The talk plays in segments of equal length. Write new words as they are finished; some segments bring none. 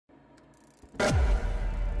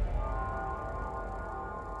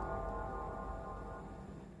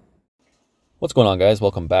What's going on, guys?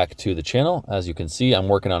 Welcome back to the channel. As you can see, I'm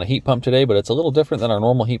working on a heat pump today, but it's a little different than our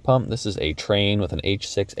normal heat pump. This is a Train with an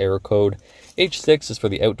H6 error code. H6 is for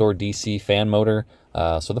the outdoor DC fan motor.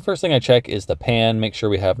 So the first thing I check is the pan, make sure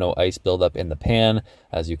we have no ice buildup in the pan.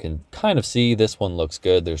 As you can kind of see, this one looks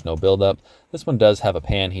good. There's no buildup. This one does have a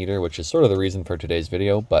pan heater, which is sort of the reason for today's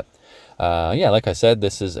video. But yeah, like I said,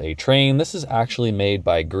 this is a Train. This is actually made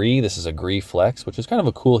by Gree. This is a Gree Flex, which is kind of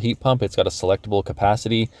a cool heat pump. It's got a selectable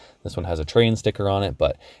capacity. This one has a Train sticker on it,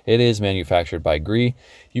 but it is manufactured by Gree.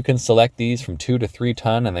 You can select these from 2 to 3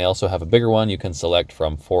 ton, and they also have a bigger one you can select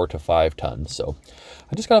from 4 to 5 tons. So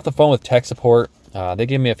I just got off the phone with tech support. They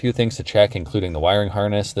gave me a few things to check, including the wiring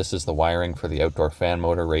harness. This is the wiring for the outdoor fan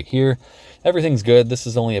motor right here. Everything's good. This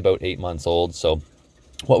is only about 8 months old, so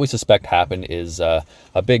what we suspect happened is a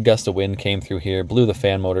big gust of wind came through here, blew the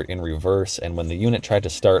fan motor in reverse, and when the unit tried to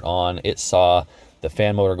start on, it saw the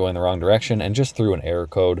fan motor going the wrong direction and just threw an error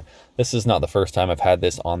code. This is not the first time I've had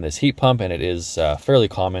this on this heat pump, and it is fairly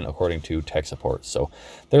common according to tech support. So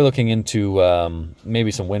they're looking into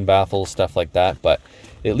maybe some wind baffles, stuff like that. But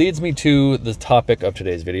it leads me to the topic of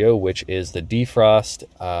today's video, which is the defrost,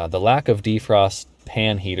 the lack of defrost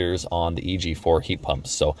pan heaters on the EG4 heat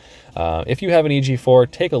pumps. So if you have an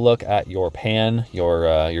EG4, take a look at your pan,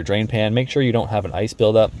 your drain pan. Make sure you don't have an ice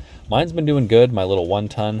buildup. Mine's been doing good, my little 1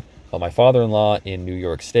 ton. But my father-in-law in New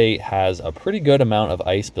York State has a pretty good amount of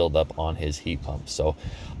ice buildup on his heat pump. So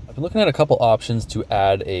I've been looking at a couple options to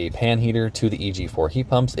add a pan heater to the EG4 heat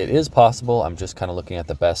pumps. It is possible. I'm just kind of looking at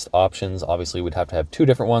the best options. Obviously, we'd have to have 2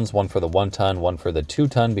 different ones, one for the 1 ton, one for the 2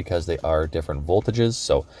 ton, because they are different voltages.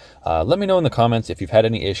 So let me know in the comments if you've had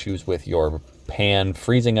any issues with your pan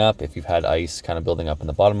freezing up, if you've had ice kind of building up in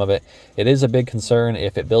the bottom of it. It is a big concern.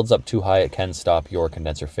 If it builds up too high, it can stop your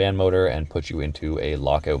condenser fan motor and put you into a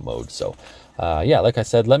lockout mode. So yeah, like I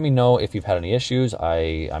said, let me know if you've had any issues.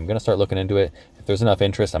 I'm going to start looking into it. If there's enough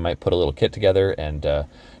interest, I might put a little kit together and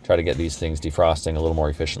try to get these things defrosting a little more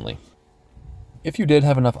efficiently. If you did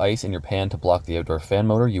have enough ice in your pan to block the outdoor fan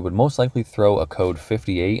motor, you would most likely throw a code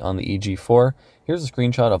 58 on the EG4. Here's a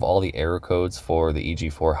screenshot of all the error codes for the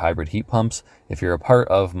EG4 hybrid heat pumps. If you're a part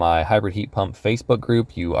of my hybrid heat pump Facebook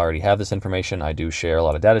group, you already have this information. I do share a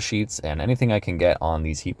lot of data sheets and anything I can get on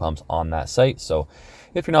these heat pumps on that site. So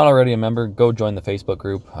if you're not already a member, go join the Facebook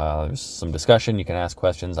group. There's some discussion. You can ask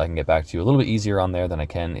questions. I can get back to you a little bit easier on there than I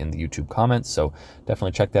can in the YouTube comments. So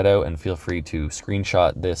definitely check that out and feel free to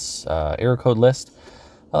screenshot this error code list.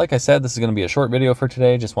 Like I said, this is going to be a short video for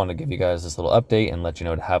today. Just wanted to give you guys this little update and let you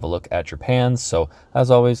know to have a look at your pans. So as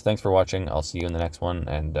always, thanks for watching. I'll see you in the next one,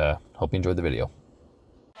 and hope you enjoyed the video.